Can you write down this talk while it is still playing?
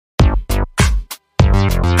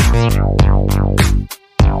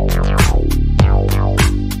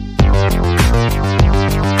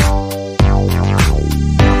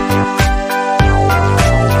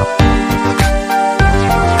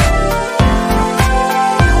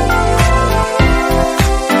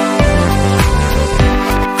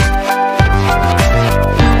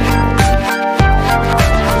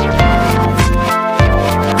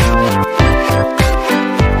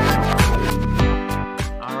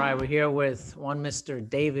Mr.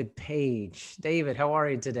 David Page. David, how are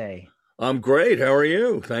you today? I'm great. How are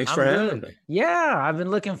you? Thanks for having me. Yeah, I've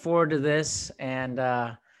been looking forward to this. And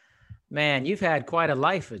man, you've had quite a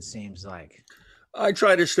life, it seems like. I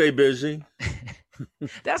try to stay busy.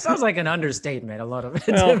 That sounds like an understatement, a lot of it.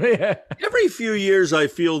 Well, every few years, I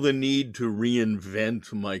feel the need to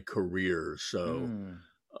reinvent my career. So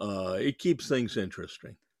it keeps things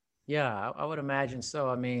interesting. Yeah, I would imagine so.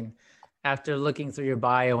 I mean, after looking through your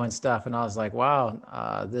bio and stuff, and I was like,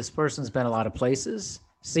 wow, this person's been a lot of places,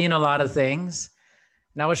 seen a lot of things.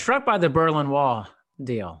 And I was struck by the Berlin Wall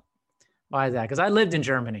deal. Why that? Because I lived in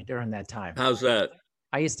Germany during that time. How's that?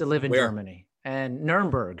 I used to live in Germany and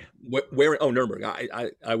Nuremberg. Where? Oh, Nuremberg.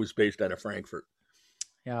 I was based out of Frankfurt.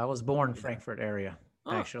 Yeah, I was born in Frankfurt area,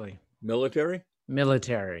 actually. Military?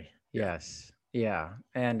 Military, yes. Yeah,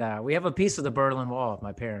 and we have a piece of the Berlin Wall at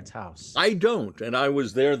my parents' house. I don't, and I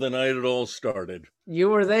was there the night it all started. You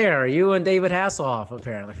were there, you and David Hasselhoff,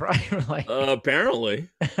 apparently, right? Apparently.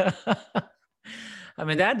 I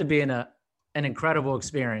mean, that had to be an incredible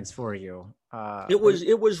experience for you.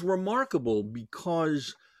 It was remarkable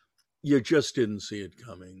because you just didn't see it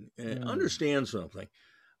coming. And understand something.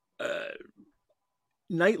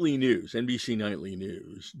 Nightly News, NBC Nightly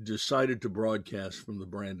News, decided to broadcast from the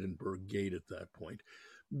Brandenburg Gate at that point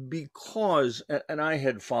because, and I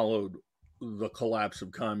had followed the collapse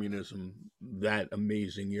of communism that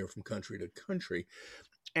amazing year from country to country,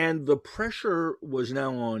 and the pressure was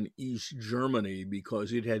now on East Germany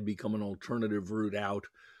because it had become an alternative route out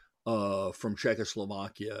from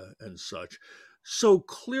Czechoslovakia and such. So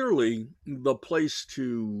clearly, the place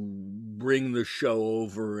to bring the show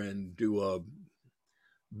over and do a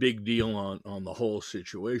big deal on the whole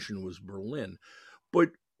situation was Berlin.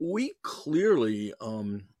 But we clearly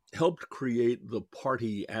helped create the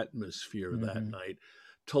party atmosphere that night.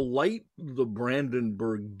 To light the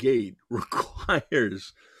Brandenburg Gate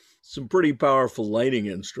requires some pretty powerful lighting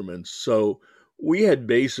instruments. So we had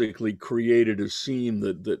basically created a scene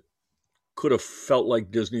that could have felt like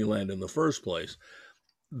Disneyland in the first place.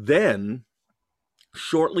 Then,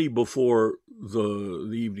 shortly before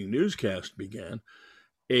the evening newscast began,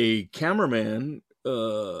 a cameraman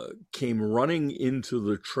came running into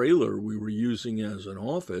the trailer we were using as an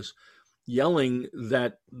office, yelling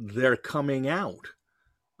that they're coming out.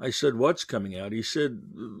 I said, what's coming out? He said,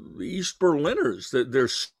 the East Berliners, that they're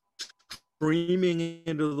streaming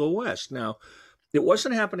into the West. Now, it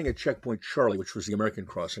wasn't happening at Checkpoint Charlie, which was the American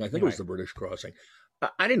crossing. I think it was the British crossing.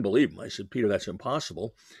 I didn't believe him. I said, Peter, that's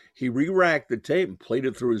impossible. He re-racked the tape and played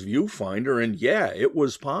it through his viewfinder, and yeah, it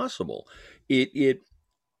was possible. It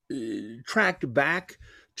tracked back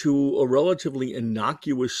to a relatively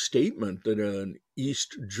innocuous statement that an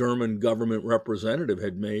East German government representative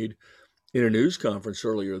had made in a news conference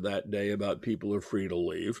earlier that day about people are free to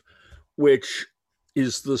leave, which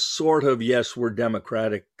is the sort of, yes, we're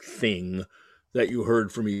democratic thing that you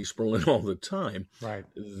heard from East Berlin all the time. Right.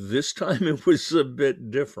 This time it was a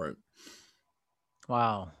bit different.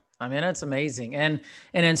 Wow. I mean, that's amazing. And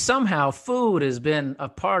then somehow food has been a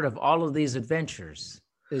part of all of these adventures.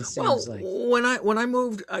 It seems like when I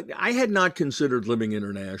moved, I had not considered living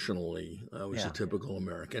internationally. I was a typical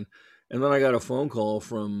American, and then I got a phone call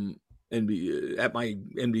from at my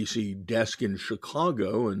NBC desk in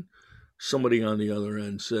Chicago, and somebody on the other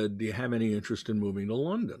end said, "Do you have any interest in moving to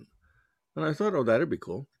London?" And I thought, "Oh, that'd be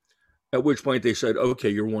cool." At which point they said, "Okay,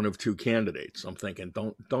 you're one of two candidates." I'm thinking,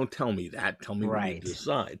 "Don't tell me that. Tell me when you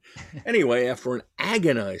decide." Anyway, after an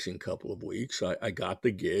agonizing couple of weeks, I got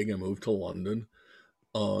the gig. I moved to London.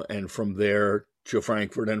 And from there to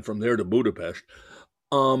Frankfurt, and from there to Budapest,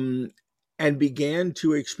 and began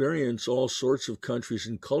to experience all sorts of countries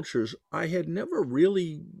and cultures I had never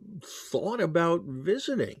really thought about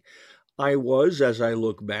visiting. I was, as I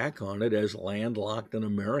look back on it, as landlocked an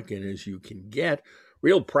American as you can get,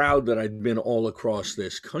 real proud that I'd been all across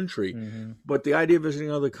this country, but the idea of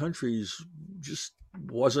visiting other countries just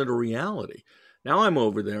wasn't a reality. Now I'm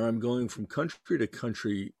over there, I'm going from country to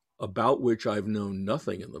country about which I've known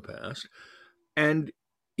nothing in the past. And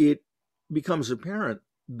it becomes apparent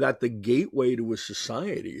that the gateway to a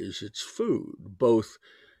society is its food, both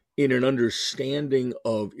in an understanding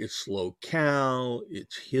of its locale,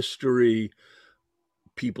 its history,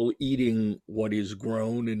 people eating what is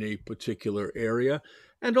grown in a particular area.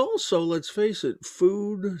 And also, let's face it,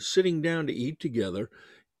 food, sitting down to eat together,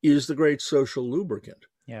 is the great social lubricant.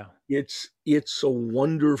 Yeah. It's a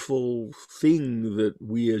wonderful thing that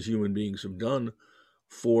we as human beings have done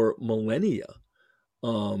for millennia.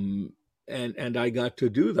 Um, and I got to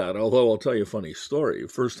do that. Although I'll tell you a funny story.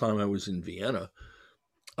 First time I was in Vienna,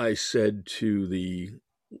 I said to the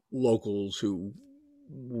locals who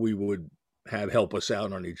we would have help us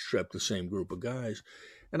out on each trip, the same group of guys.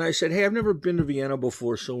 And I said, "Hey, I've never been to Vienna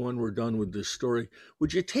before, so when we're done with this story,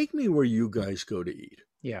 would you take me where you guys go to eat?"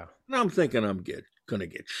 Yeah. And I'm thinking going to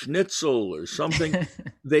get schnitzel or something.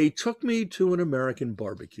 They took me to an American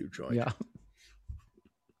barbecue joint. Yeah.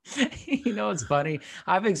 It's funny.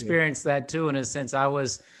 I've experienced that too, in a sense. I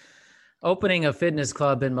was opening a fitness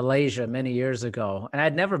club in Malaysia many years ago, and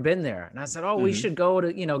I'd never been there. And I said, "Oh, we should go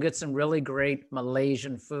to, get some really great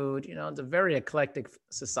Malaysian food." It's a very eclectic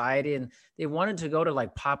society. And they wanted to go to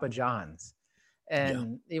like Papa John's,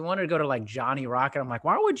 and they wanted to go to like Johnny Rocket. I'm like,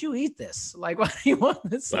 why would you eat this? Like, why do you want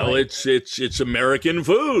this? Well, like, it's American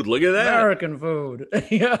food. Look at that. American food.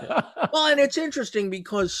 Yeah. Well, and it's interesting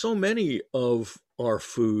because so many of our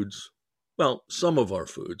foods, well, some of our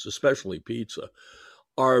foods, especially pizza,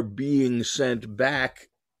 are being sent back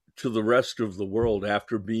to the rest of the world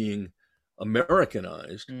after being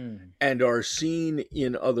Americanized and are seen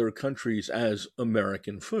in other countries as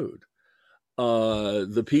American food.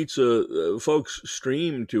 The pizza folks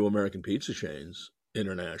stream to American pizza chains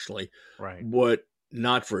internationally, Right. but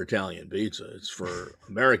not for Italian pizza. It's for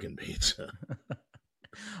American pizza.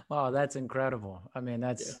 Wow, that's incredible. I mean,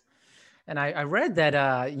 and I read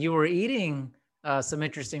that you were eating some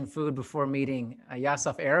interesting food before meeting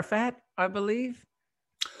Yasser Arafat, I believe.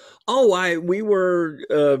 Oh, we were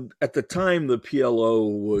at the time the PLO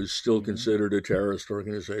was still considered a terrorist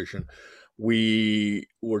organization. We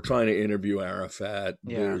were trying to interview Arafat.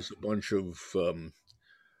 Yeah. There's a bunch of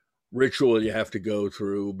ritual you have to go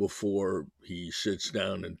through before he sits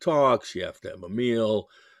down and talks. You have to have a meal,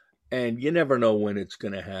 and you never know when it's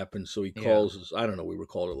going to happen. So he calls us. I don't know. We were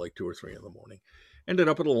called at like 2 or 3 in the morning. Ended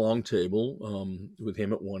up at a long table with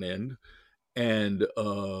him at one end, and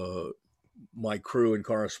my crew and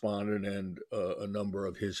correspondent and a number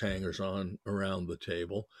of his hangers-on around the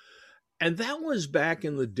table. And that was back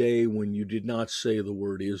in the day when you did not say the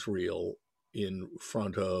word Israel in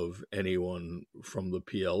front of anyone from the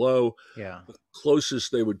PLO. Yeah. The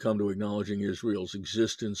closest they would come to acknowledging Israel's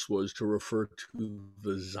existence was to refer to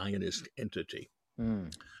the Zionist entity.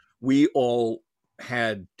 We all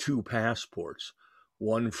had 2 passports,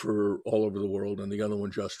 one for all over the world and the other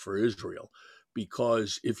one just for Israel.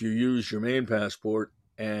 Because if you use your main passport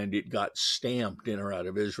and it got stamped in or out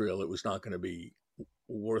of Israel, it was not going to be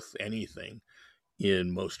worth anything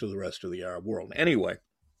in most of the rest of the Arab world. Anyway,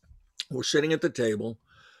 we're sitting at the table,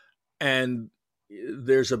 and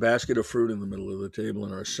there's a basket of fruit in the middle of the table,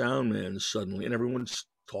 and our sound man suddenly, and everyone's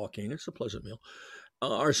talking, it's a pleasant meal.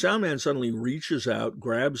 Our sound man suddenly reaches out,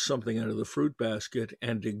 grabs something out of the fruit basket,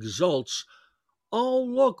 and exults, "Oh,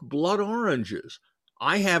 look, blood oranges.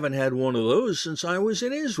 I haven't had one of those since I was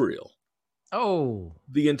in Israel." Oh.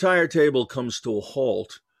 The entire table comes to a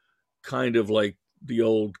halt, kind of like the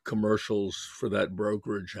old commercials for that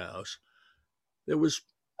brokerage house. There was,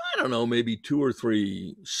 I don't know, maybe 2 or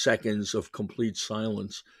 3 seconds of complete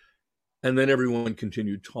silence. And then everyone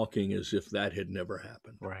continued talking as if that had never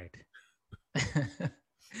happened. Right.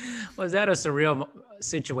 Was that a surreal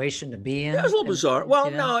situation to be in? It was a little bizarre.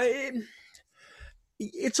 Well, no,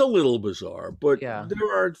 it's a little bizarre, but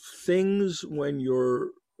there are things when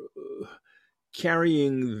you're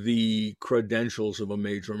carrying the credentials of a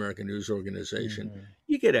major American news organization,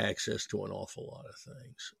 you get access to an awful lot of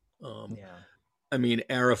things. I mean,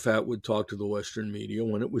 Arafat would talk to the Western media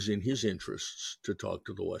when it was in his interests to talk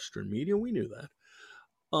to the Western media. We knew that.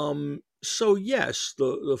 So yes,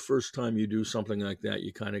 the first time you do something like that,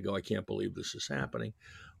 you kind of go, "I can't believe this is happening."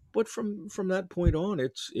 But from that point on,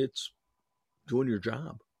 it's doing your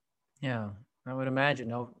job. Yeah, I would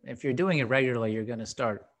imagine. If you're doing it regularly, you're going to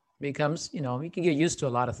start becomes, you can get used to a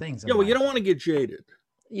lot of things. Yeah, well, you don't want to get jaded.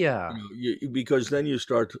 Yeah. Because then you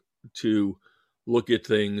start to look at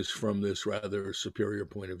things from this rather superior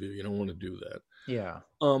point of view. You don't want to do that. Yeah.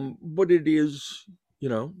 But it is,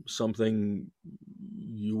 something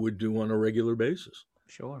you would do on a regular basis.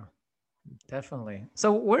 Sure. Definitely.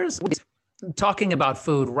 So talking about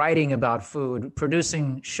food, writing about food,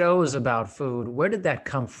 producing shows about food, where did that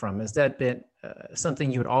come from? Has that been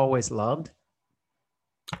something you'd always loved?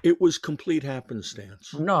 It was complete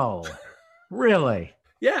happenstance. No, really?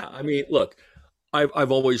 Yeah. I mean, look,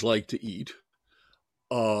 I've always liked to eat.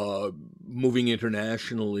 moving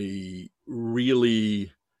internationally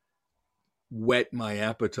really whet my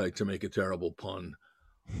appetite, to make a terrible pun,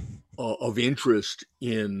 of interest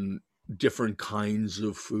in different kinds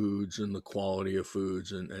of foods and the quality of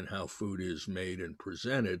foods and how food is made and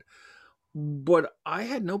presented. But I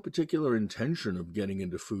had no particular intention of getting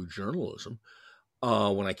into food journalism.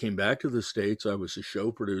 When I came back to the States, I was a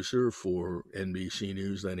show producer for NBC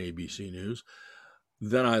News, then ABC News.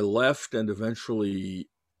 Then I left and eventually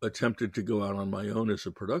attempted to go out on my own as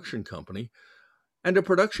a production company. And a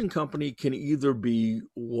production company can either be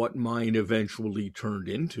what mine eventually turned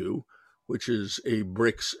into, which is a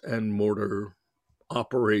bricks and mortar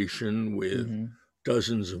operation with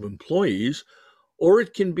dozens of employees, or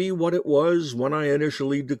it can be what it was when I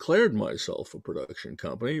initially declared myself a production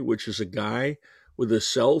company, which is a guy with a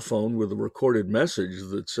cell phone with a recorded message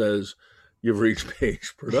that says, "You've reached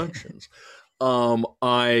Page Productions."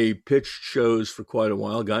 I pitched shows for quite a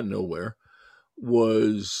while, got nowhere,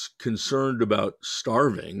 was concerned about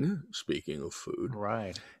starving, speaking of food.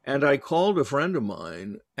 Right. And I called a friend of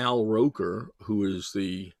mine, Al Roker, who is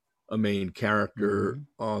a main character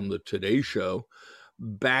on the Today Show.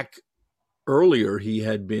 Back earlier, he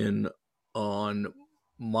had been on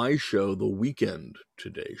my show, The Weekend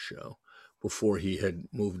Today Show, before he had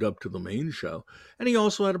moved up to the main show. And he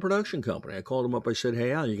also had a production company. I called him up. I said,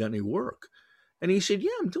 "Hey, Al, you got any work?" And he said, "Yeah,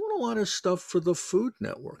 I'm doing a lot of stuff for the Food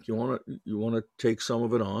Network. You want to take some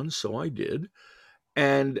of it on?" So I did.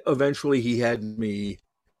 And eventually he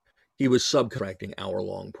was subcontracting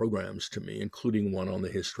hour-long programs to me, including one on the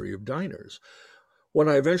history of diners. When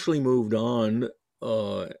I eventually moved on,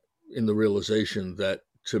 in the realization that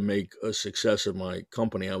to make a success of my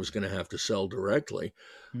company, I was going to have to sell directly,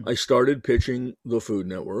 I started pitching the Food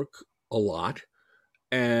Network a lot.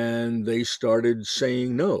 And they started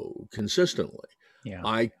saying no consistently. Yeah.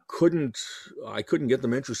 I couldn't get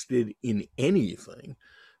them interested in anything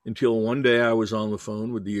until one day I was on the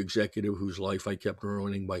phone with the executive whose life I kept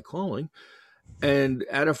ruining by calling. And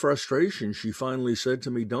out of frustration, she finally said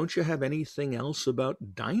to me, "Don't you have anything else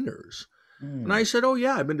about diners?" And I said, "Oh,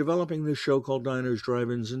 yeah, I've been developing this show called Diners,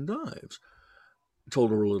 Drive-Ins, and Dives."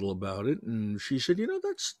 Told her a little about it. And she said,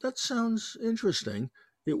 that sounds interesting.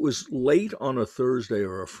 It was late on a Thursday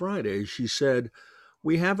or a Friday. She said,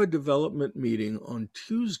 "We have a development meeting on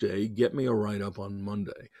Tuesday. Get me a write-up on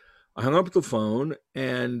Monday." I hung up the phone,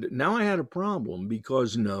 and now I had a problem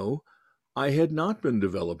because, no, I had not been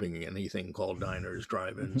developing anything called Diners,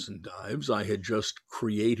 Drive-Ins, and Dives. I had just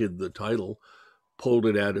created the title, pulled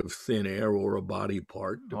it out of thin air or a body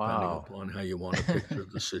part, depending upon how you want to picture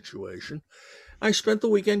the situation. I spent the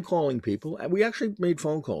weekend calling people, and we actually made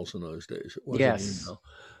phone calls in those days. It wasn't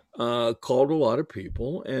email. Called a lot of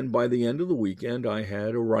people, and by the end of the weekend, I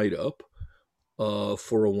had a write-up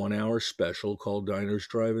for a 1-hour special called Diners,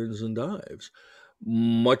 Drive-Ins, and Dives.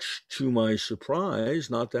 Much to my surprise,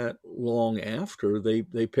 not that long after, they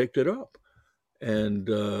picked it up. And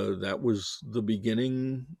that was the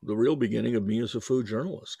real beginning of me as a food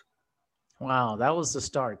journalist. Wow, that was the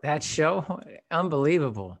start. That show,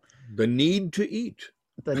 unbelievable. The Need to Eat.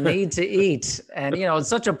 The Need to Eat. And, it's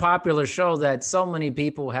such a popular show that so many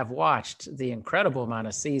people have watched the incredible amount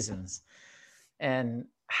of seasons. And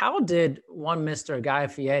how did one Mr. Guy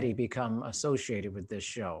Fieri become associated with this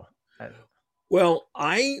show? Well,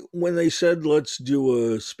 when they said, "Let's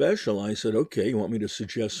do a special," I said, "Okay, you want me to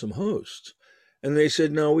suggest some hosts?" And they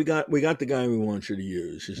said, "No, we got the guy we want you to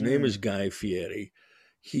use. His name is Guy Fieri.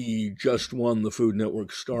 He just won the Food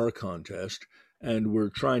Network Star Contest, and we're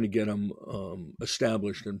trying to get him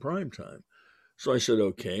established in primetime." So I said,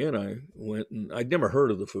 okay, and I went, and I'd never heard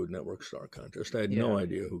of the Food Network Star Contest. I had no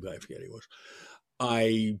idea who Guy Fieri was.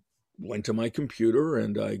 I went to my computer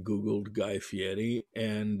and I Googled Guy Fieri,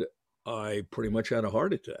 and I pretty much had a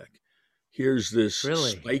heart attack. Here's this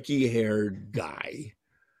spiky-haired guy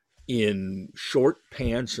in short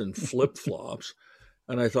pants and flip-flops,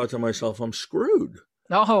 and I thought to myself, I'm screwed.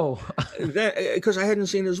 No. Because I hadn't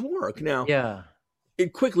seen his work. Now,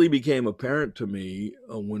 it quickly became apparent to me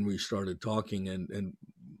when we started talking, and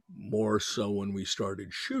more so when we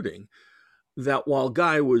started shooting, that while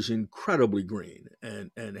Guy was incredibly green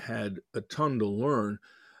and had a ton to learn,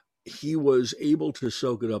 he was able to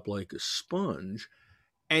soak it up like a sponge.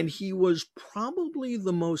 And he was probably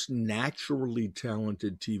the most naturally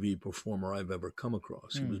talented TV performer I've ever come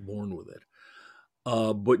across. He was born with it.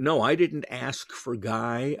 But no, I didn't ask for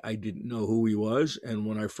Guy. I didn't know who he was. And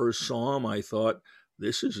when I first saw him, I thought,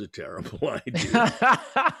 this is a terrible idea.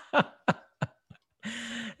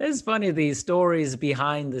 It's funny, these stories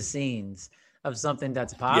behind the scenes of something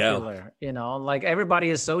that's Yeah, popular, like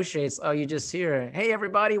everybody associates, oh, you just hear, hey,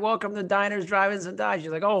 everybody, welcome to Diners, Drive-Ins, and Dives.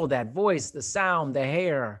 You're like, oh, that voice, the sound, the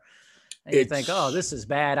hair. And you think, oh, it's this is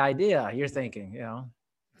bad idea. You're thinking.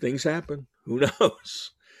 things happen. Who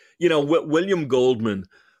knows? William Goldman,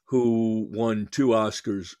 who won 2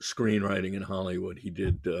 Oscars screenwriting in Hollywood, he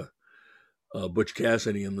did Butch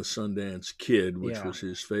Cassidy and the Sundance Kid, which Yeah. was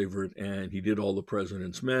his favorite, and he did All the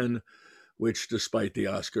President's Men, which, despite the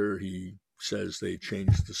Oscar, he says they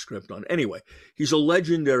changed the script on. Anyway, he's a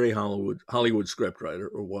legendary Hollywood scriptwriter,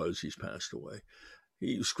 or was. He's passed away.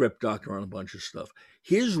 He script doctor on a bunch of stuff.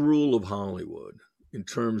 His rule of Hollywood, in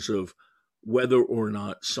terms of whether or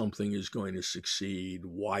not something is going to succeed,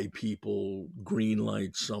 why people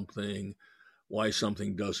greenlight something, why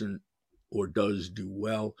something doesn't or does do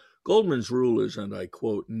well. Goldman's rule is, and I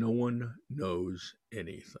quote, no one knows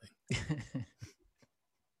anything.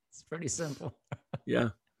 It's pretty simple. Yeah.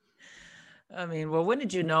 I mean, well, when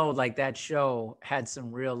did you know like that show had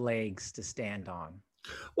some real legs to stand on?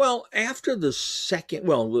 Well, after the second,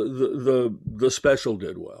 the special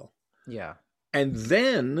did well, Yeah. and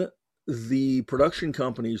then the production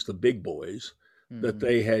companies, the big boys, that Hmm.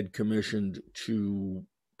 they had commissioned to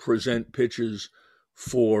present pitches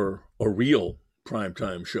for a real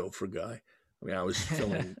primetime show for Guy. I mean, I was You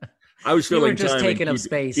were filling just time and taking up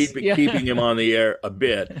space. Yeah. keeping him on the air a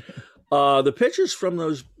bit. The pitches from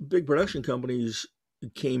those big production companies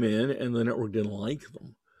came in, and the network didn't like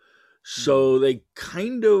them. So they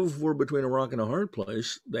kind of were between a rock and a hard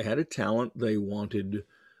place. They had a talent they wanted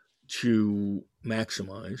to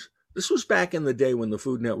maximize. This was back in the day when the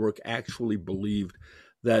Food Network actually believed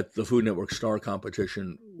that the Food Network star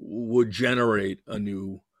competition would generate a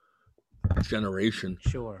new generation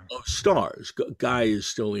Sure. of stars. Guy is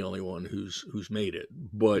still the only one who's made it,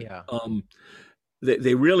 but Yeah.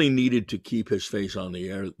 they really needed to keep his face on the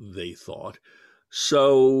air, they thought.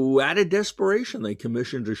 So, out of desperation, they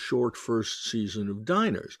commissioned a short first season of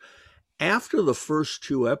Diners. After the first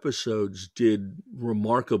 2 episodes did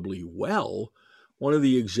remarkably well, one of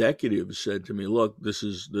the executives said to me, "Look, this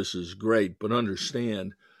is great, but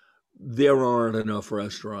understand there aren't enough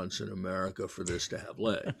restaurants in America for this to have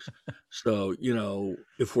legs. So,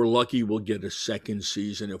 if we're lucky, we'll get a second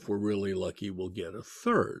season. If we're really lucky, we'll get a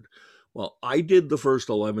third." Well, I did the first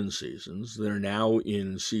 11 seasons. They're now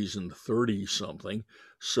in season 30 something.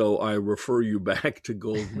 So I refer you back to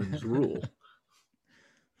Goldman's rule.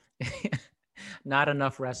 Not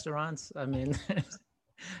enough restaurants. I mean,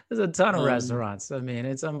 there's a ton of restaurants. I mean,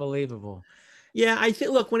 it's unbelievable. Yeah, I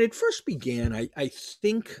think, look, when it first began, I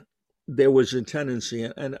think there was a tendency,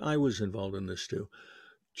 and I was involved in this too,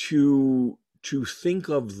 to think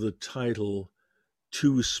of the title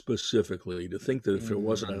too specifically, to think that if there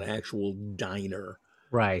wasn't an actual diner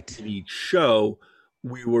Right. in each show,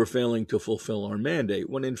 we were failing to fulfill our mandate,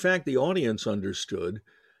 when in fact the audience understood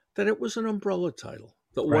that it was an umbrella title,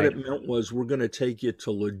 that what Right. it meant was we're going to take you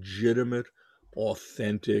to legitimate,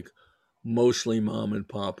 authentic, mostly mom and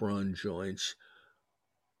pop run joints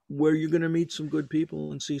where you're going to meet some good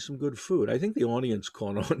people and see some good food. I think the audience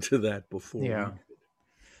caught on to that before we Yeah. did.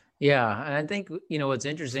 Yeah. And I think, what's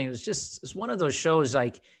interesting is it's one of those shows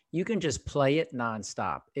like you can just play it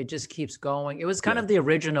nonstop. It just keeps going. It was kind Yeah. of the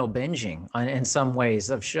original binging in some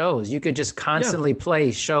ways of shows. You could just Yeah. constantly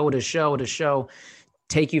play show to show to show,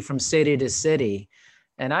 take you from city to city.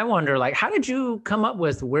 And I wonder, like, how did you come up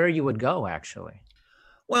with where you would go actually?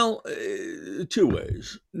 Well, 2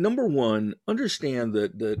 ways. Number one, understand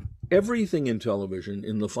that everything in television,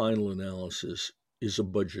 in the final analysis, is a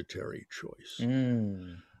budgetary choice.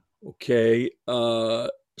 Mm. Okay.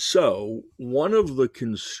 So one of the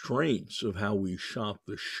constraints of how we shot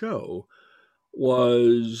the show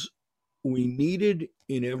was we needed,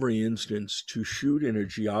 in every instance, to shoot in a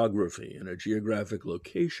geographic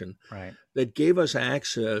location Right. that gave us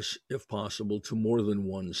access, if possible, to more than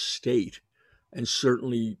one state, and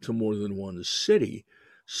certainly to more than one city,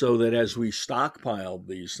 so that as we stockpiled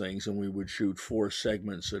these things and we would shoot 4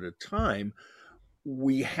 segments at a time,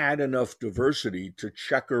 we had enough diversity to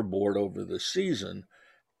checkerboard over the season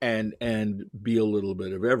and be a little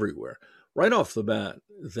bit of everywhere. Right off the bat,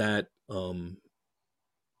 that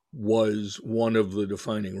was one of the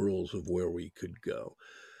defining rules of where we could go.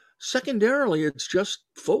 Secondarily, it's just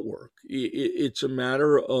footwork. It's a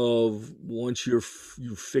matter of, once you've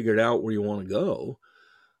figured out where you want to go,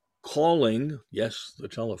 calling, yes, the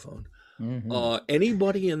telephone,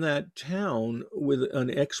 anybody in that town with an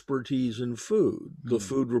expertise in food, the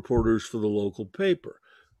food reporters for the local paper.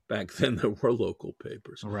 Back then, there were local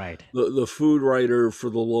papers. Right. The food writer for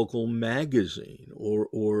the local magazine,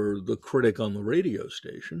 or the critic on the radio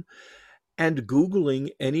station. and Googling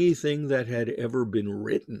anything that had ever been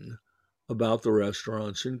written about the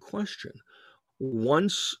restaurants in question.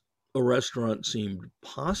 Once a restaurant seemed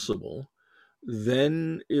possible,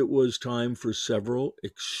 then it was time for several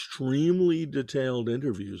extremely detailed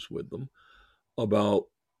interviews with them about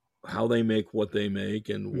how they make what they make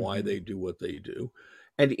and why they do what they do.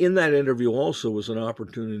 And in that interview also was an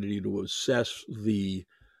opportunity to assess the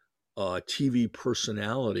TV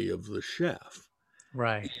personality of the chef.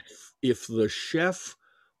 Right. If the chef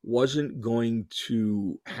wasn't going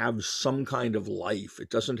to have some kind of life, it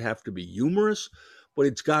doesn't have to be humorous, but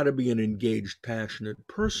it's got to be an engaged, passionate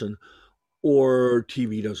person, or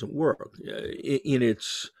TV doesn't work. In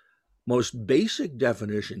its most basic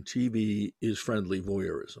definition, TV is friendly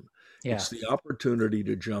voyeurism. Yeah. It's the opportunity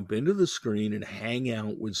to jump into the screen and hang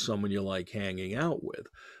out with someone you like hanging out with,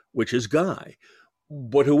 which is Guy.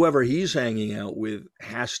 But whoever he's hanging out with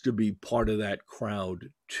has to be part of that crowd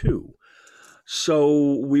too.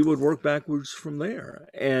 So we would work backwards from there,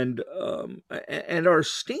 and our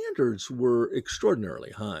standards were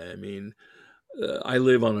extraordinarily high. I mean, I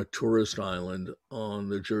live on a tourist island on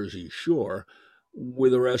the Jersey Shore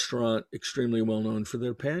with a restaurant extremely well known for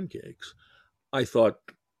their pancakes. I thought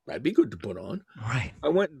that'd be good to put on. Right. I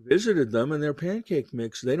went and visited them, and their pancake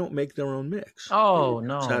mix, they don't make their own mix. Oh, It's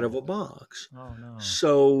no. out of a box. Oh, no.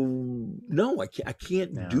 So, no, I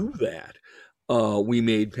can't do that. We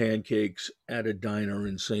made pancakes at a diner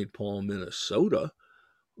in St. Paul, Minnesota,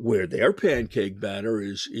 where their pancake batter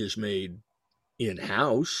is made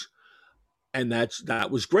in-house, and that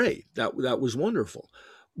was great. That was wonderful.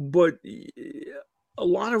 But a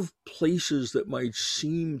lot of places that might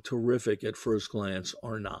seem terrific at first glance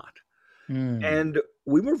are not. And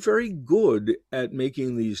we were very good at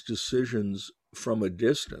making these decisions from a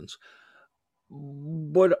distance.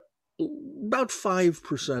 But about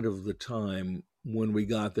 5% of the time when we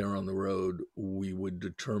got there on the road, we would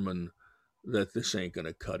determine that this ain't going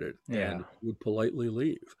to cut it and would politely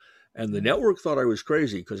leave. And the network thought I was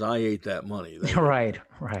crazy because I ate that money. Right.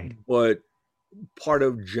 But part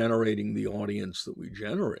of generating the audience that we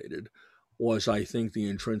generated was, I think, the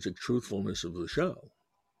intrinsic truthfulness of the show.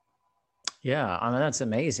 Yeah, I mean, that's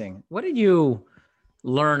amazing. What did you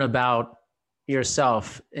learn about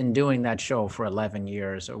yourself in doing that show for 11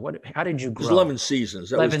 years? Or how did you grow? 11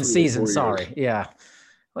 seasons. That 11 was 3 or 4 seasons, sorry. years. Yeah.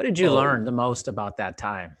 What did you learn the most about that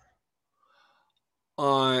time?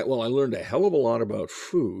 I learned a hell of a lot about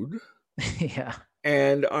food. Yeah.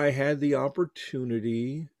 And I had the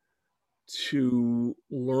opportunity to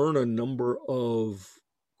learn a number of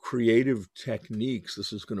creative techniques.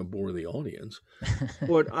 This is going to bore the audience,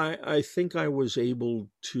 but I think I was able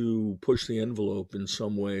to push the envelope in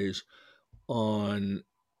some ways on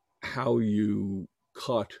how you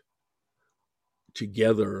cut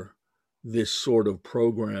together this sort of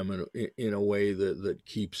program in a way that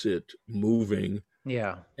keeps it moving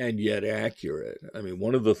and yet accurate. I mean,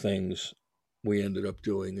 one of the things we ended up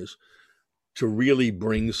doing is to really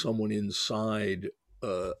bring someone inside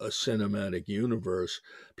a cinematic universe.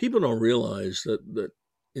 People don't realize that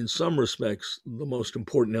in some respects, the most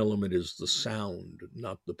important element is the sound,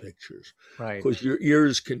 not the pictures. Right. Because your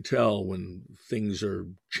ears can tell when things are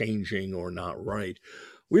changing or not right.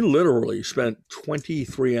 We literally spent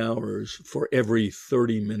 23 hours for every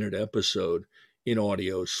 30-minute episode in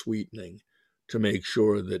audio sweetening to make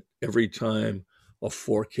sure that every time a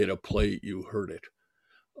fork hit a plate, you heard it.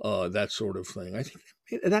 That sort of thing. I think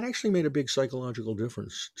that actually made a big psychological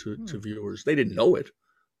difference to viewers. They didn't know it,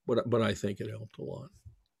 but I think it helped a lot.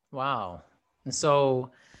 Wow. And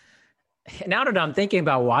so now that I'm thinking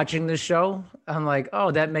about watching this show, I'm like,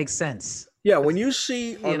 oh, that makes sense. Yeah, when you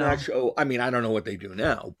see on that show, I mean, I don't know what they do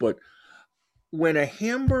now, but when a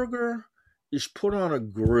hamburger is put on a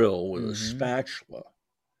grill with a spatula,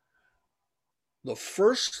 the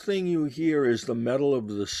first thing you hear is the metal of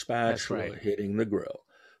the spatula hitting the grill.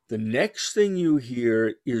 The next thing you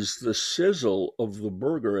hear is the sizzle of the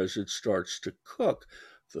burger as it starts to cook.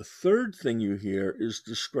 The third thing you hear is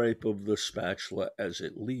the scrape of the spatula as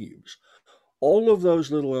it leaves. All of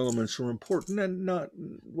those little elements are important, and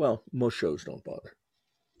most shows don't bother.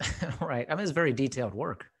 Right. I mean, it's very detailed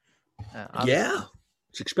work. Yeah.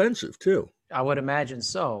 It's expensive too. I would imagine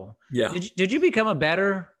so. Yeah. Did you become a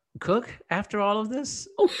better cook after all of this?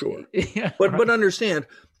 Oh, sure. Yeah, but understand,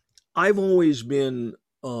 I've always been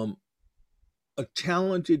a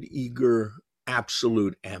talented, eager,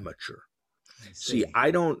 absolute amateur. See,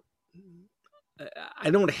 I don't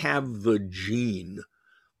have the gene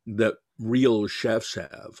that real chefs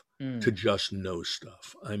have to just know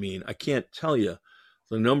stuff. I mean, I can't tell you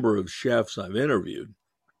the number of chefs I've interviewed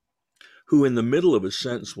who in the middle of a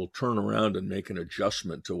sentence will turn around and make an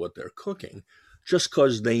adjustment to what they're cooking just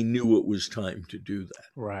because they knew it was time to do that.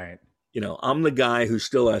 Right. I'm the guy who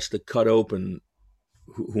still has to cut open,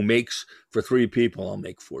 who makes for 3 people. I'll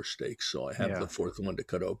make 4 steaks, so I have the 4th one to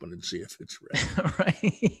cut open and see if it's ready.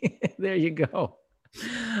 Right. There you go.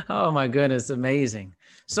 Oh my goodness, amazing.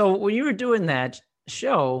 So when you were doing that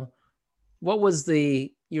show, what was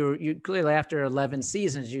you clearly after 11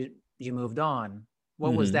 seasons you moved on.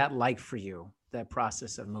 What was that like for you? That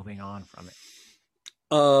process of moving on from it?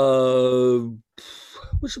 It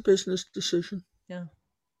was a business decision. Yeah.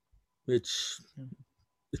 It's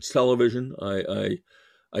television. I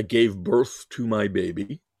gave birth to my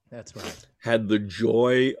baby. That's right. Had the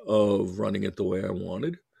joy of running it the way I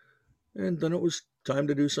wanted. And then it was time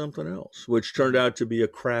to do something else, which turned out to be a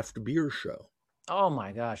craft beer show. Oh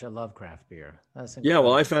my gosh, I love craft beer. That's incredible. Yeah,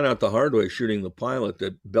 well, I found out the hard way shooting the pilot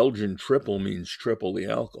that Belgian triple means triple the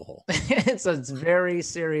alcohol. It's a very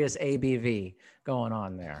serious ABV going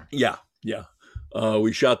on there. Yeah.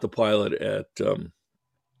 We shot the pilot at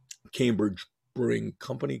Cambridge Brewing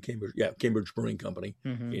Company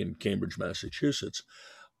in Cambridge, Massachusetts.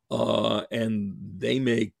 And they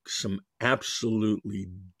make some absolutely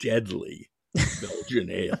deadly Belgian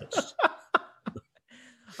ales.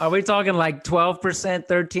 Are we talking like 12%,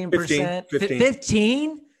 13%?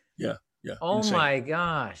 15? Yeah. Oh insane. My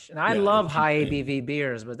gosh. And I love high ABV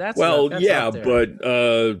beers, but that's but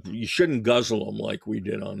you shouldn't guzzle them like we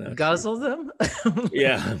did on that. Guzzle them?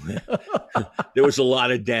 Yeah. There was a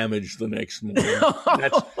lot of damage the next morning.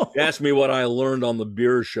 Ask me what I learned on the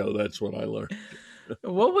beer show. That's what I learned.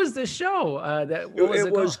 What was the show?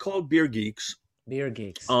 It was called Beer Geeks. Beer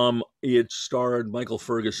Geeks. It starred Michael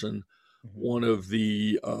Ferguson, one of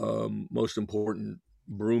the most important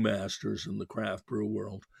brewmasters in the craft brew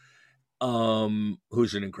world,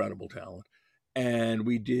 who's an incredible talent. And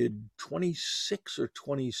we did 26 or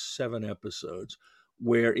 27 episodes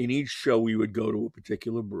where in each show we would go to a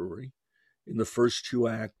particular brewery. In the first 2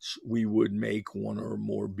 acts, we would make 1 or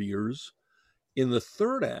more beers. In the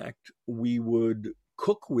 3rd act, we would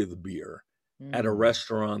cook with beer at a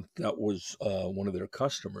restaurant that was one of their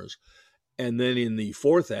customers. And then in the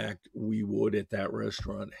 4th act, we would at that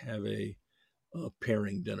restaurant have a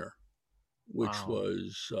pairing dinner, which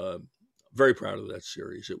was very proud of that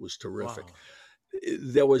series. It was terrific. Wow.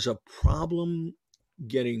 There was a problem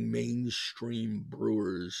getting mainstream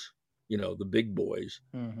brewers, the big boys,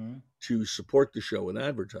 to support the show with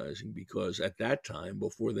advertising, because at that time,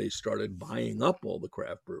 before they started buying up all the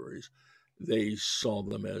craft breweries, they saw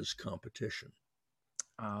them as competition.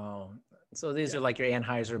 Oh, so these are like your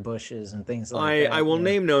Anheuser-Busch's and things like that. I will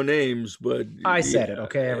name no names, but I said it,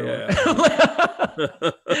 okay, everyone.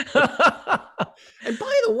 And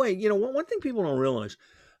by the way, one thing people don't realize,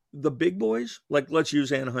 the big boys, like let's use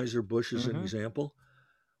Anheuser-Busch as an example,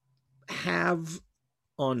 have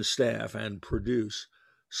on staff and produce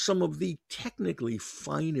some of the technically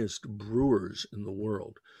finest brewers in the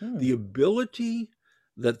world. The ability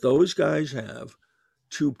that those guys have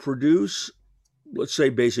to produce, let's say,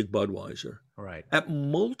 basic Budweiser, right, at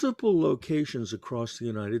multiple locations across the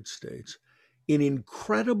United States in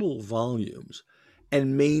incredible volumes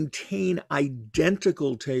and maintain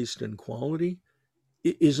identical taste and quality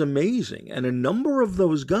is amazing. And a number of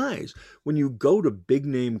those guys, when you go to big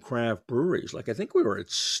name craft breweries, like I think we were at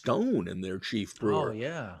Stone and their chief brewer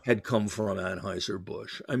had come from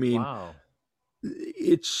Anheuser-Busch. I mean,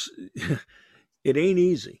 it ain't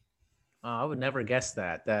easy. I would never guess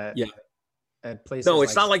that. At places no,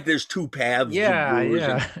 it's not like there's 2 paths.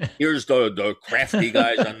 Yeah. Here's the crafty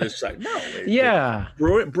guys on this side.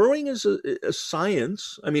 No. Brewing is a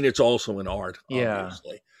science. I mean, it's also an art,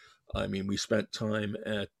 obviously. I mean, we spent time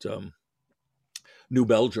at New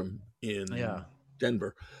Belgium in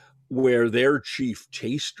Denver, where their chief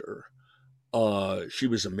taster, she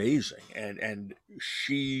was amazing. And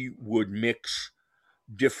she would mix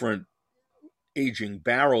different aging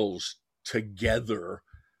barrels together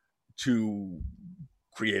to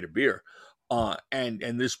create a beer.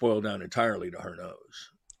 And this boiled down entirely to her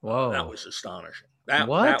nose. Whoa. That was astonishing.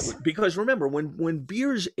 Because remember, when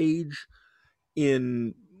beers age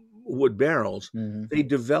in wood barrels, they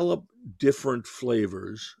develop different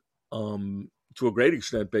flavors to a great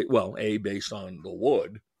extent. A, based on the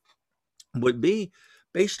wood, but B,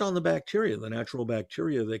 based on the bacteria, the natural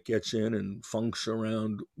bacteria that gets in and funks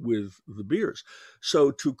around with the beers.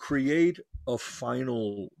 So to create a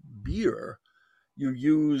final beer, you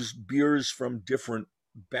use beers from different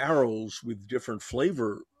barrels with different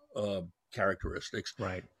flavor characteristics.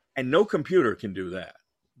 Right. And no computer can do that.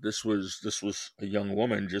 This was a young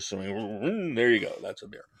woman just saying, there you go, that's a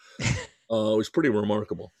beer. It was pretty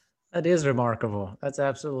remarkable. That is remarkable. That's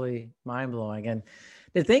absolutely mind blowing. And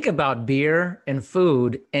to think about beer and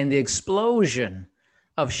food and the explosion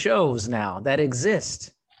of shows now that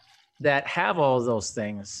exist that have all those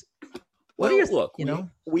things. What are your, Well, look, you know?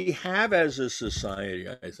 we have as a society,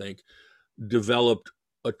 I think, developed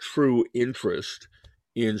a true interest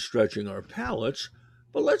in stretching our palates.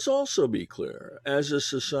 But let's also be clear, as a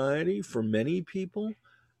society, for many people,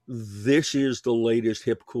 this is the latest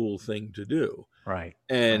hip cool thing to do. Right,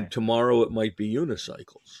 And right. tomorrow it might be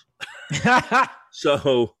unicycles.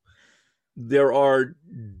 So there are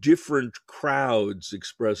different crowds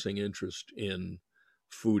expressing interest in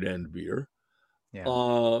food and beer.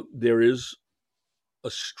 Yeah. There is a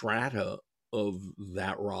strata of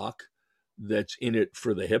that rock that's in it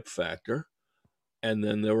for the hip factor. And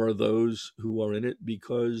then there are those who are in it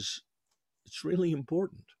because it's really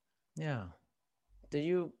important. Yeah.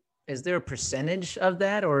 Is there a percentage of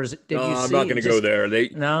that, or did you No, I'm not see going to go just, there.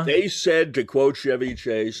 no? They said, to quote Chevy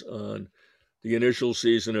Chase on the initial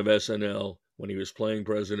season of SNL when he was playing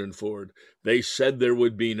President Ford, they said there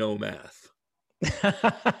would be no math.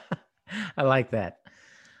 I like that.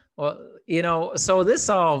 Well, so this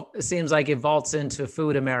all seems like it vaults into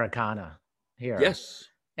food Americana here. Yes.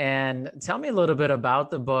 And tell me a little bit about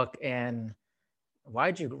the book and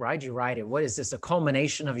why'd you write it? What is this, a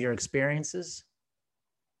culmination of your experiences?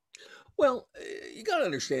 Well, you got to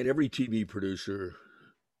understand every TV producer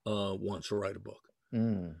wants to write a book.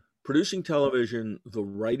 Mm, Producing television, the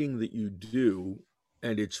writing that you do,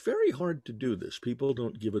 and it's very hard to do this. People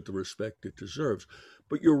don't give it the respect it deserves,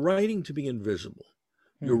 but you're writing to be invisible.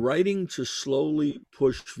 You're mm, writing to slowly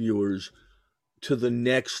push viewers to the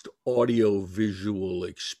next audio visual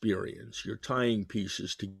experience. You're tying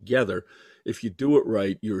pieces together. If you do it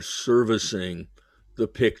right, you're servicing the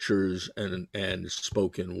pictures and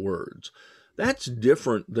spoken words. That's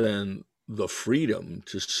different than the freedom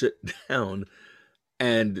to sit down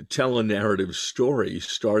and tell a narrative story,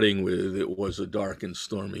 starting with "It was a dark and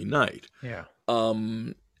stormy night." yeah.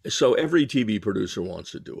 Um, so every TV producer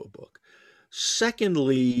wants to do a book.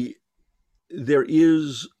 Secondly, there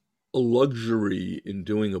is a luxury in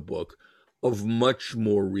doing a book of much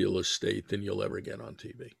more real estate than you'll ever get on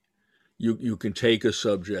TV. You can take a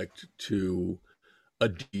subject to a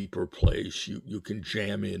deeper place. You can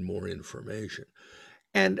jam in more information.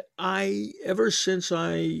 And ever since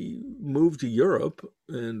I moved to Europe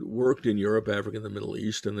and worked in Europe, Africa, and the Middle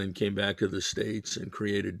East, and then came back to the States and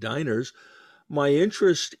created diners, my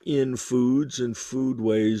interest in foods and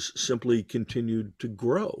foodways simply continued to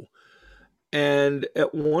grow. And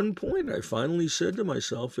at one point, I finally said to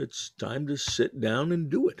myself, it's time to sit down and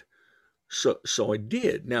do it. So I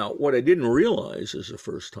did. Now, what I didn't realize as a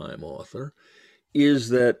first time author is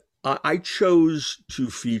that I chose to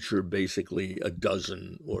feature basically a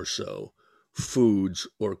dozen or so foods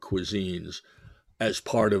or cuisines as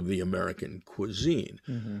part of the American cuisine.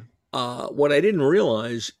 Hmm. What I didn't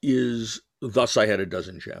realize is, thus, I had a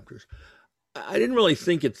dozen chapters. I didn't really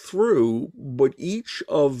think it through, but each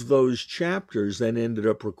of those chapters then ended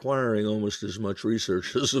up requiring almost as much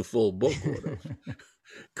research as a full book would have,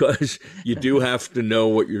 because you do have to know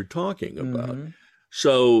what you're talking about. Hmm.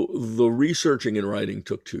 So the researching and writing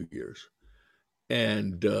took 2 years,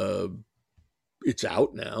 and it's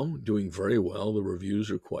out now, doing very well. The reviews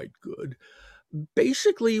are quite good.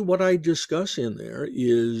 Basically, what I discuss in there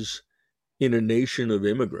is, in a nation of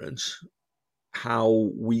immigrants, how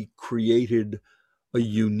we created a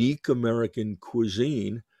unique American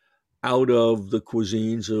cuisine out of the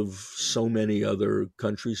cuisines of so many other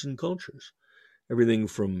countries and cultures. Everything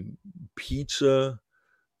from pizza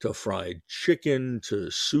to fried chicken to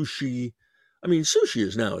sushi. I mean, sushi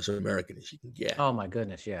is now as American as you can get. Oh my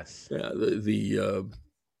goodness, yes. Yeah, the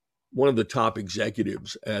one of the top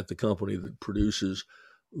executives at the company that produces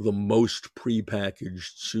the most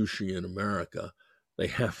prepackaged sushi in America, they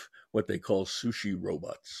have what they call sushi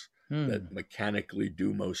robots that Hmm. mechanically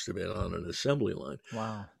do most of it on an assembly line.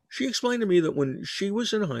 Wow. She explained to me that when she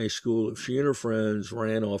was in high school, if she and her friends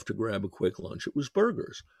ran off to grab a quick lunch, it was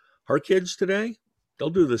burgers. Her kids today, they'll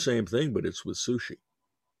do the same thing, but it's with sushi.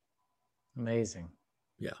 Amazing.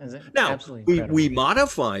 Yeah. Is it Now, absolutely we incredible?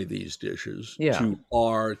 modify these dishes Yeah. to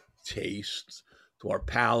our tastes, to our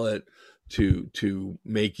palate, to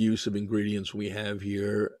make use of ingredients we have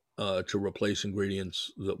here, to replace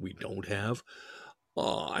ingredients that we don't have.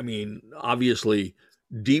 I mean, obviously,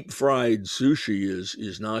 deep fried sushi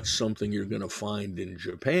is not something you're going to find in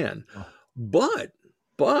Japan, Oh, but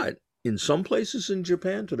in some places in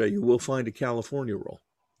Japan today, you will find a California roll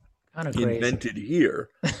kind of crazy. invented here,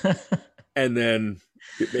 and then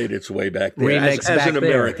it made its way back there Remix as an back there.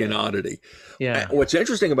 American oddity. Yeah. What's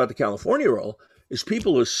interesting about the California roll is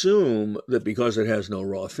people assume that because it has no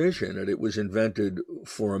raw fish in it, it was invented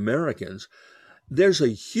for Americans. There's a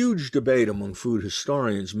huge debate among food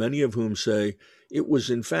historians, many of whom say it was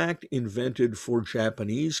in fact invented for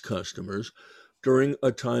Japanese customers during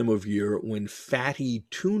a time of year when fatty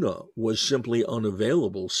tuna was simply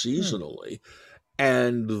unavailable seasonally,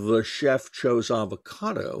 and the chef chose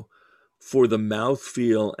avocado for the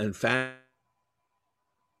mouthfeel and fat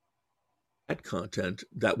content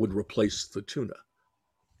that would replace the tuna.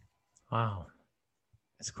 Wow.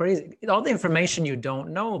 It's crazy. All the information you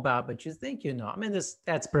don't know about, but you think you know. I mean,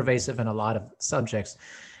 that's pervasive in a lot of subjects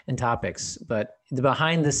and topics, but the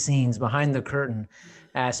behind the scenes, behind the curtain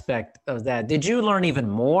aspect of that. Did you learn even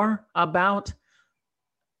more about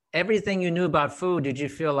everything you knew about food? Did you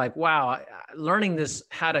feel like, wow, learning this,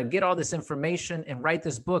 how to get all this information and write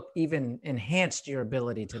this book even enhanced your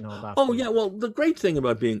ability to know about Oh, food? yeah. Well, the great thing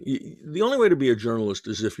about the only way to be a journalist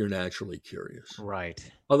is if you're naturally curious. Right.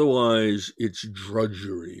 Otherwise, it's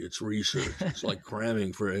drudgery, it's research, it's like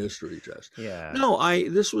cramming for a history test. Yeah. No,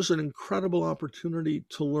 this was an incredible opportunity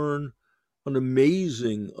to learn an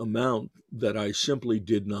amazing amount that I simply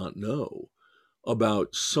did not know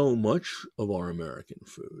about so much of our American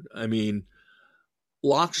food. I mean,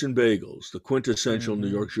 lox and bagels, the quintessential New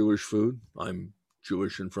York Jewish food, I'm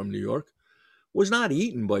Jewish and from New York, was not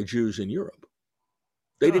eaten by Jews in Europe.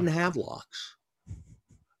 They didn't have lox.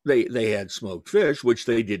 They had smoked fish, which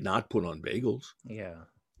they did not put on bagels. Yeah.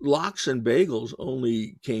 Lox and bagels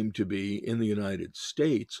only came to be in the United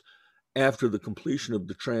States after the completion of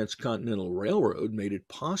the Transcontinental Railroad made it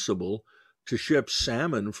possible to ship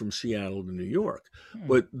salmon from Seattle to New York.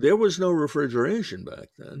 But there was no refrigeration back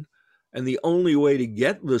then. And the only way to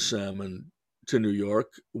get the salmon to New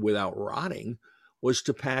York without rotting was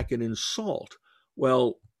to pack it in salt.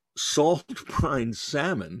 Well, salt brine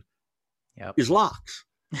salmon is lox.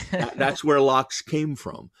 That's where lox came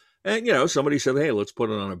from. And, somebody said, hey, let's put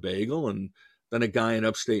it on a bagel. And then a guy in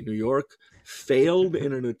upstate New York failed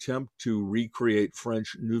in an attempt to recreate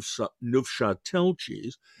French Neufchâtel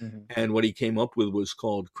cheese. And what he came up with was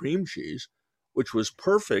called cream cheese, which was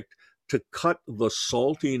perfect to cut the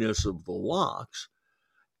saltiness of the lox.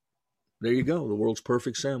 There you go. The world's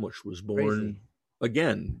perfect sandwich was born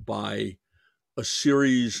again by a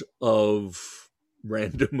series of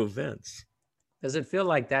random events. Does it feel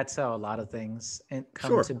like that's how a lot of things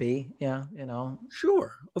come to be? Yeah,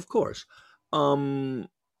 Sure, of course. And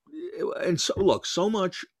so, look, so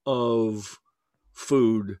much of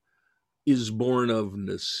food is born of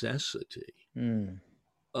necessity.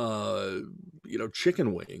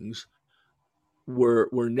 Chicken wings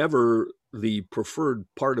were never the preferred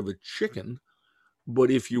part of a chicken, but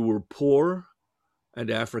if you were poor and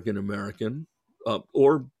African American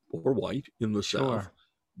or white in the South,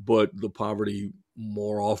 but the poverty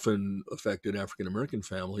more often affected African American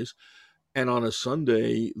families. And on a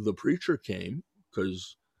Sunday, the preacher came,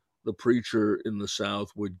 because the preacher in the South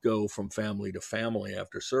would go from family to family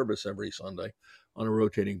after service every Sunday on a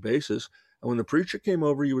rotating basis. And when the preacher came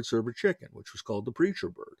over, you would serve a chicken, which was called the preacher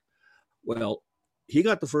bird. Well, he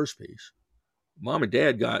got the first piece. Mom and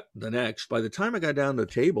Dad got the next. By the time I got down the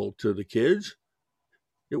table to the kids,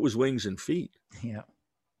 it was wings and feet. Yeah.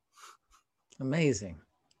 Amazing.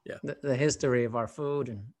 Yeah. The history of our food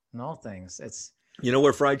and all things. It's. You know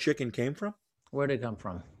where fried chicken came from? Where did it come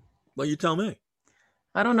from? Well, you tell me.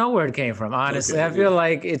 I don't know where it came from. Honestly, okay. I feel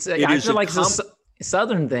like it's a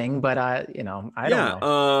Southern thing, but I don't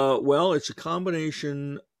know. Well, it's a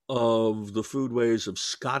combination of the foodways of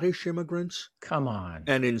Scottish immigrants. Come on.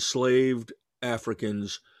 And enslaved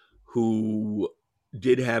Africans who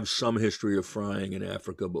did have some history of frying in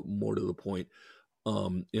Africa, but more to the point,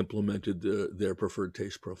 implemented their preferred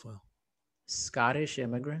taste profile. Scottish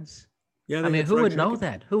immigrants? Yeah, I mean, who would know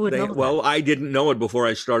that? Who would know that? Well, I didn't know it before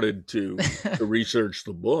I started to research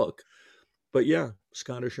the book. But yeah,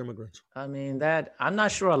 Scottish immigrants. I mean, I'm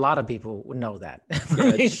not sure a lot of people would know that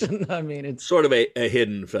information. Yeah, I mean, it's sort of a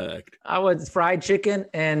hidden fact. I would fried chicken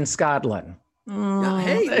in Scotland. Now,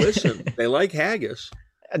 hey, listen, they like haggis.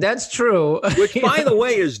 That's true. Which, by the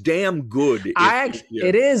way, is damn good.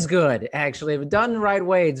 It is good, actually. If done the right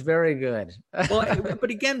way, it's very good. Well,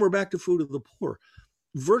 but again, we're back to food of the poor.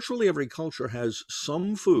 Virtually every culture has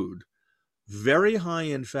some food very high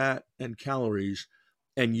in fat and calories,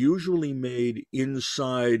 and usually made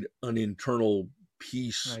inside an internal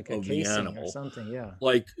piece like of the animal. Or something, yeah.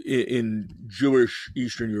 Like in Jewish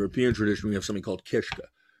Eastern European tradition, we have something called kishka,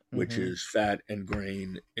 which is fat and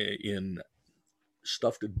grain in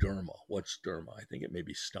stuffed derma. What's derma? I think it may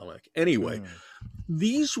be stomach. Anyway,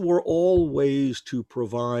 these were all ways to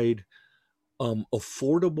provide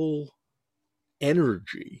affordable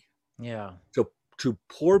energy to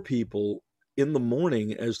poor people in the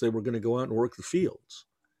morning as they were going to go out and work the fields.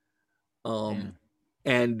 Yeah.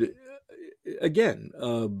 And again,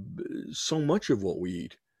 so much of what we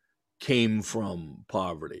eat came from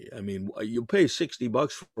poverty. I mean, you pay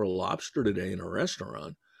 $60 for a lobster today in a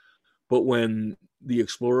restaurant, but when the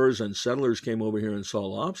explorers and settlers came over here and saw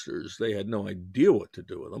lobsters, they had no idea what to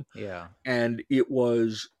do with them. Yeah. And it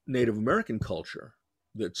was Native American culture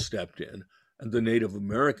that stepped in, and the Native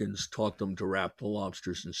Americans taught them to wrap the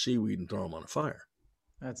lobsters in seaweed and throw them on a fire,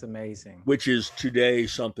 That's amazing. which is today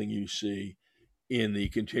something you see in the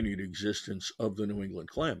continued existence of the New England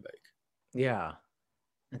clam bake. Yeah.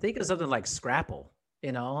 I think of something like Scrapple,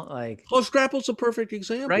 like, Oh, Scrapple's a perfect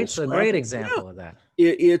example. right? It's a great Scrapple, example of that.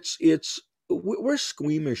 we're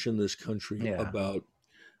squeamish in this country Yeah. about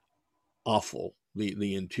offal,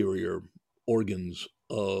 the interior organs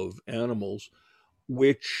of animals,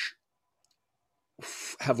 which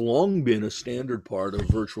have long been a standard part of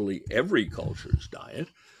virtually every culture's diet,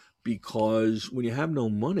 because when you have no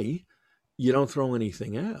money, you don't throw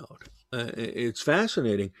anything out. It's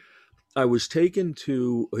fascinating. I was taken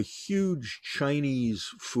to a huge Chinese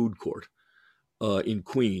food court in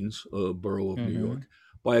Queens, a borough of New Mm-hmm. York,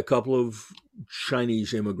 by a couple of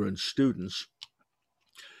Chinese immigrant students.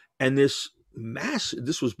 And this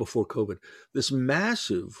was before COVID, this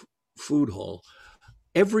massive food hall,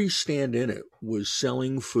 every stand in it was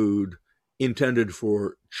selling food intended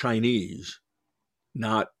for Chinese,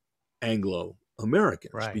 not Anglo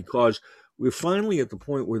Americans, Right. because we're finally at the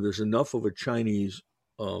point where there's enough of a Chinese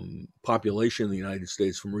population in the United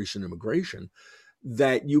States from recent immigration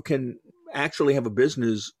that you can actually have a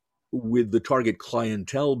business with the target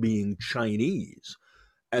clientele being Chinese,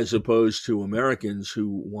 as opposed to Americans who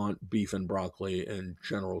want beef and broccoli and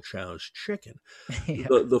General Chow's chicken. Yeah.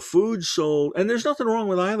 The food sold, and there's nothing wrong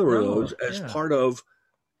with either of No, those, as yeah. part of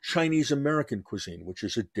Chinese American cuisine, which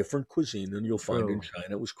is a different cuisine than you'll find in True.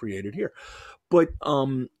 China. It was created here. But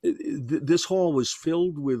this hall was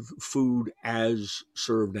filled with food as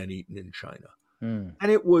served and eaten in China. Mm.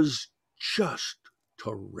 And it was just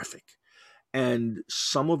terrific. And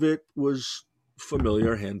some of it was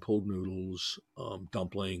familiar, hand-pulled noodles,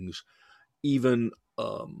 dumplings, even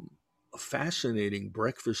a fascinating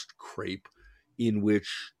breakfast crepe in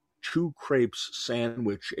which two crepes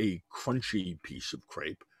sandwich a crunchy piece of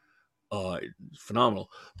crepe. Phenomenal.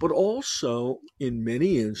 But also, in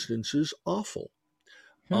many instances, offal.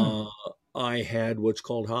 Hmm. I had what's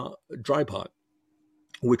called dry pot,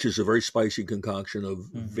 which is a very spicy concoction of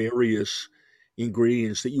various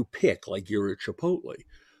ingredients that you pick, like you're at Chipotle.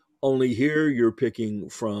 Only here you're picking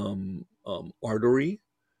from artery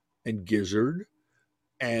and gizzard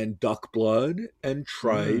and duck blood and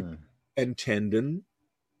tripe Mm. and tendon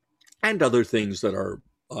and other things that are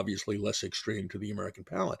obviously less extreme to the American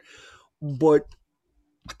palate. But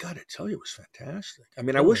I got to tell you, it was fantastic. I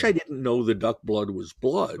mean, I wish I Really? didn't know the duck blood was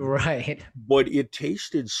blood, Right. but it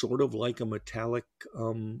tasted sort of like a metallic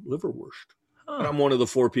liverwurst. And Huh. I'm one of the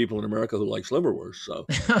 4 people in America who likes liverwurst. So,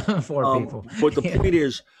 4 people. but the Yeah. point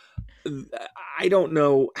is, I don't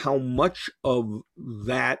know how much of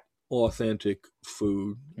that authentic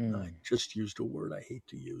food. I Mm. just used a word I hate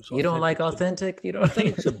to use. You don't like Authentic. authentic? You don't.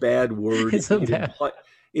 Authentic's a bad word. It's a bad.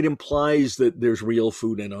 It implies that there's real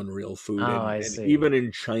food and unreal food, Oh, I and see. even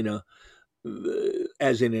in China,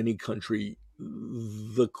 as in any country,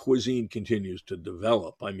 the cuisine continues to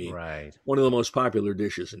develop. I mean, Right. one of the most popular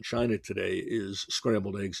dishes in China today is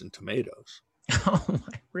scrambled eggs and tomatoes. Oh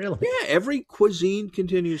my, really? Yeah, every cuisine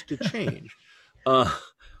continues to change.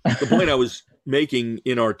 The point I was making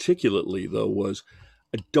inarticulately, though, was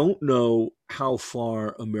I don't know how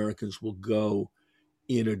far Americans will go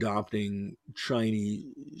in adopting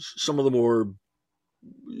some of the more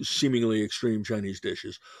seemingly extreme Chinese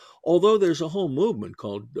dishes. Although there's a whole movement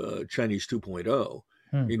called Chinese 2.0,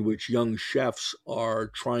 Hmm. in which young chefs are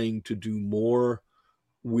trying to do more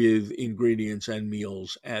with ingredients and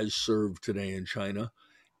meals as served today in China,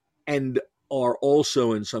 and are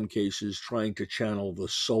also in some cases trying to channel the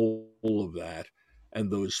soul of that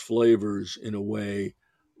and those flavors in a way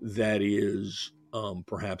that is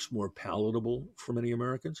perhaps more palatable for many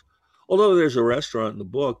Americans. Although there's a restaurant in the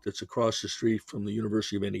book that's across the street from the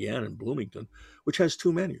University of Indiana in Bloomington, which has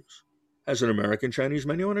 2 menus, has an American Chinese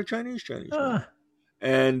menu and a Chinese menu. Ah.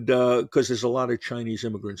 And because there's a lot of Chinese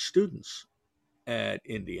immigrant students at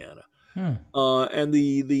Indiana. Hmm. And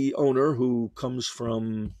the owner, who comes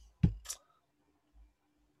from,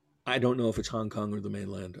 I don't know if it's Hong Kong or the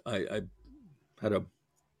mainland. I had a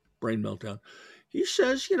brain meltdown. He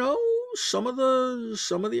says, some of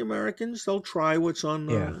the Americans, they'll try what's on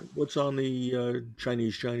Yeah. the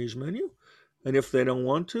Chinese menu, And if they don't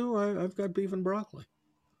want to, I've got beef and broccoli.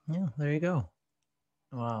 Yeah, there you go.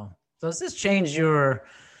 Wow. So does this change your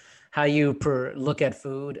how you look at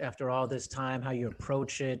food after all this time, how you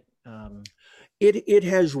approach it? It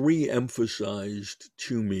has re-emphasized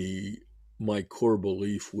to me my core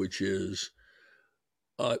belief, which is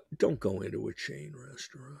don't go into a chain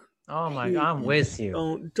restaurant. Oh my, I'm with Please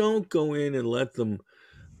you. don't go in and let them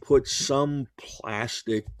put some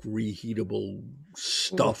plastic reheatable Oof.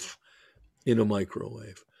 stuff in a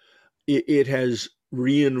microwave. It has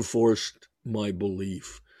reinforced my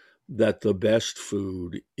belief that the best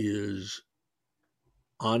food is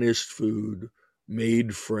honest food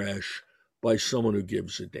made fresh by someone who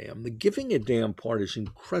gives a damn. The giving a damn part is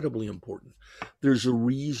incredibly important. There's a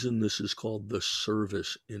reason this is called the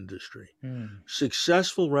service industry. Hmm.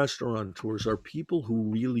 Successful restaurateurs are people who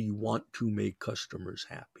really want to make customers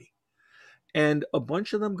happy. And a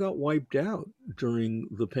bunch of them got wiped out during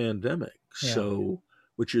the pandemic. Yeah. So,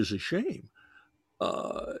 which is a shame.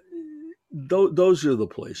 Uh, those are the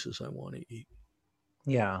places I want to eat.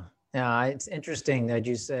 Yeah. Yeah. It's interesting that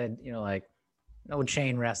you said, like no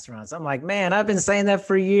chain restaurants. I'm like, man, I've been saying that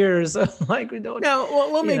for years. Like we don't, Now,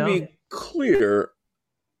 well, let you me know, be clear.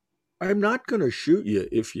 I'm not going to shoot you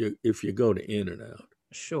if you go to In and Out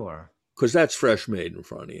sure. because that's fresh made in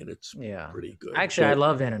front of you and it's Yeah. pretty good. Actually, I But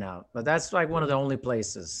love In and Out, but that's like one of the only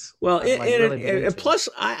places well, I've like really been and into. plus,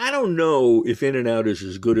 I don't know if In and Out is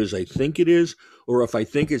as good as I think it is, or if I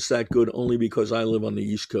think it's that good only because I live on the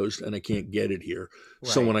East Coast and I can't get it here.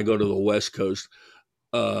 So Right. when I go to the West Coast,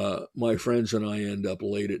 my friends and I end up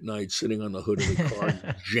late at night sitting on the hood of the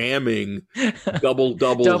car jamming double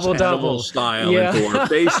doubles Double animal double. style into our Yeah.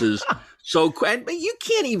 faces. So and you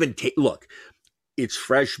can't even take look. It's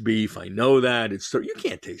fresh beef. I know that. You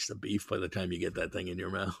can't taste the beef by the time you get that thing in your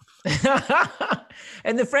mouth.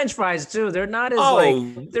 And the French fries too. They're not as like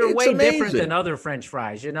Oh, they're it's way different than amazing. other French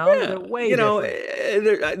fries, you know? Yeah, They're way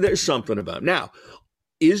different. there's something about it. Now.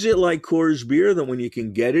 Is it like Coors beer that when you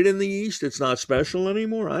can get it in the East, it's not special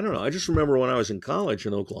anymore? I don't know. I just remember when I was in college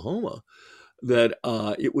in Oklahoma that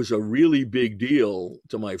it was a really big deal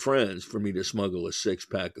to my friends for me to smuggle a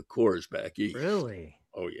 6-pack of Coors back East. Really?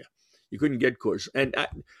 Oh, yeah. You couldn't get Coors. And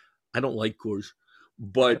I don't like Coors. I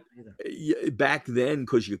But don't either. back then,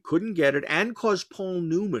 because you couldn't get it and because Paul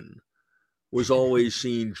Newman was always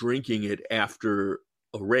seen drinking it after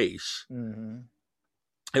a race, Hmm.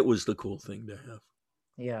 it was the cool thing to have.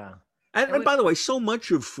 Yeah. And by the way, so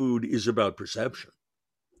much of food is about perception.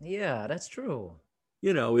 Yeah, that's true.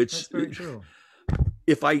 You know, That's very true.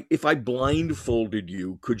 if I blindfolded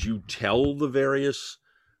you, could you tell the various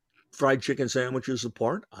fried chicken sandwiches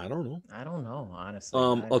apart? I don't know. I don't know, honestly.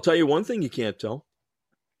 I'll tell you one thing you can't tell.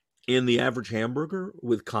 In the average hamburger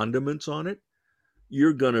with condiments on it,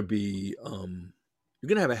 you're gonna be you're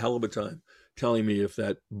gonna have a hell of a time telling me if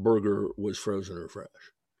that burger was frozen or fresh.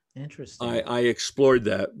 Interesting. I explored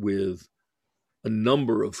that with a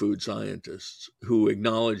number of food scientists who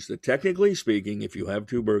acknowledge that technically speaking, if you have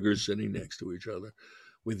two burgers sitting next to each other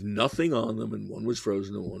with nothing on them and one was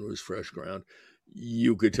frozen and one was fresh ground,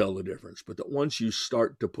 you could tell the difference. But that once you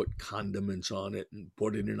start to put condiments on it and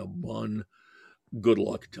put it in a bun, good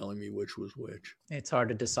luck telling me which was which. It's hard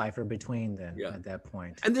to decipher between then Yeah. at that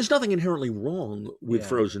point. And there's nothing inherently wrong with Yeah.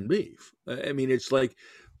 frozen beef. I mean, it's like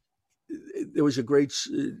there was a great.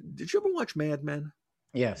 Did you ever watch Mad Men?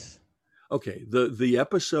 Yes. Okay, the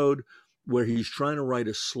episode where he's trying to write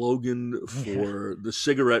a slogan Yeah. for the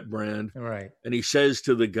cigarette brand, Right. and he says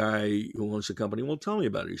to the guy who owns the company, "Well, tell me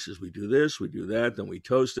about it." He says, "We do this, we do that, then we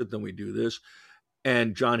toast it, then we do this."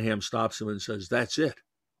 And John Hamm stops him and says, "That's it.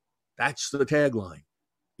 That's the tagline.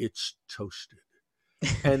 It's toasted."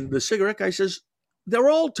 And the cigarette guy says, "They're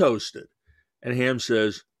all toasted." And Hamm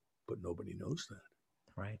says, "But nobody knows that."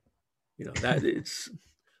 Right. You know, that it's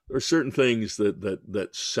there are certain things that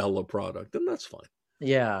sell a product, and that's fine.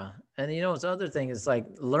 Yeah. And the other thing is like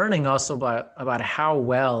learning also about how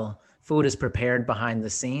well food is prepared behind the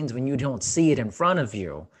scenes when you don't see it in front of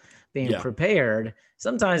you being Yeah. prepared.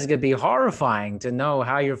 Sometimes it could be horrifying to know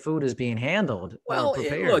how your food is being handled or Well,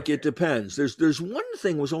 prepared. look, it depends. There's one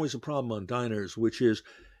thing was always a problem on diners, which is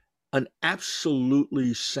an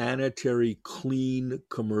absolutely sanitary, clean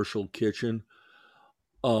commercial kitchen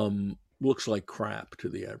looks like crap to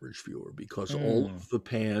the average viewer because all Mm, of the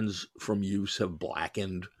pans from use have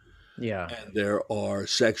blackened, yeah. and there are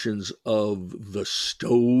sections of the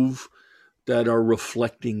stove that are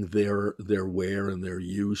reflecting their wear and their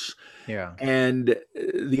use, Yeah. and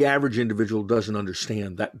the average individual doesn't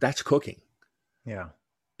understand that that's cooking. Yeah.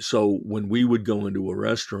 So when we would go into a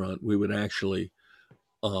restaurant, we would actually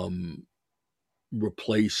um,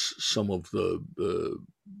 replace some of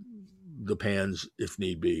the pans if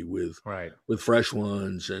need be with fresh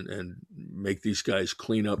ones and make these guys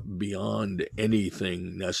clean up beyond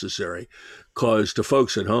anything necessary. Because to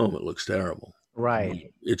folks at home, it looks terrible.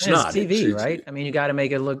 Right. It's and not. It's TV, right? I mean, you got to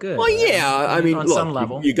make it look good. Well, yeah. I mean, on look, some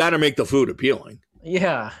level, you got to make the food appealing.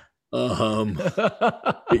 Yeah. You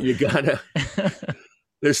gotta.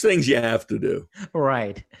 There's things you have to do.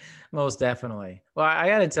 Right. Most definitely. Well, I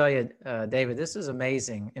got to tell you, David, this is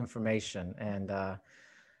amazing information and a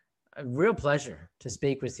real pleasure to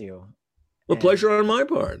speak with you. Well, pleasure on my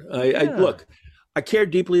part. Look, I care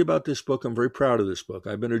deeply about this book. I'm very proud of this book.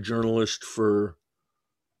 I've been a journalist for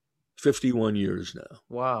 51 years now.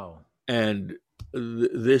 Wow. And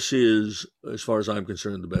this is, as far as I'm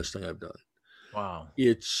concerned, the best thing I've done. Wow.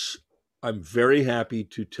 I'm very happy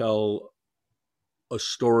to tell a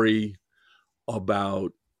story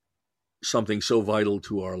about something so vital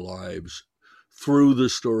to our lives through the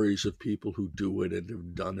stories of people who do it and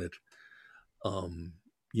have done it.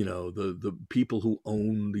 The people who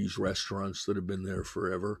own these restaurants that have been there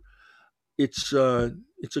forever. It's a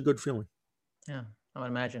good feeling. Yeah, I would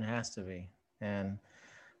imagine it has to be. And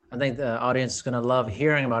I think the audience is going to love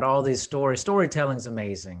hearing about all these stories. Storytelling is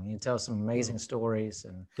amazing. You tell some amazing stories.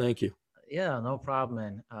 And thank you. Yeah, no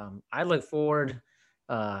problem. And I look forward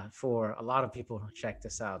for a lot of people to check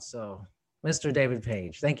this out. So, Mr. David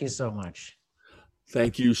Page, thank you so much.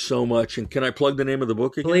 Thank you so much. And can I plug the name of the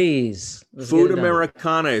book again? Please. Food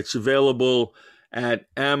Americana. It's available at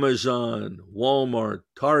Amazon, Walmart,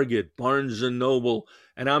 Target, Barnes & Noble.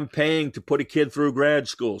 And I'm paying to put a kid through grad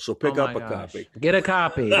school. So pick up a copy. Get a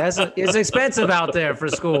copy. It's expensive out there for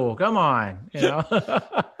school. Come on.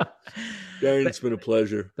 Darren, it's been a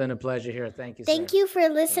pleasure. Been a pleasure here. Thank you. Thank you for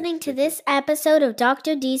listening to this episode of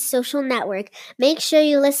Dr. D's Social Network. Make sure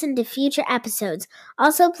you listen to future episodes.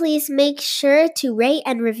 Also, please make sure to rate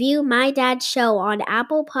and review My Dad's Show on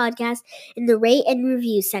Apple Podcasts in the rate and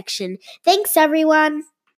review section. Thanks, everyone.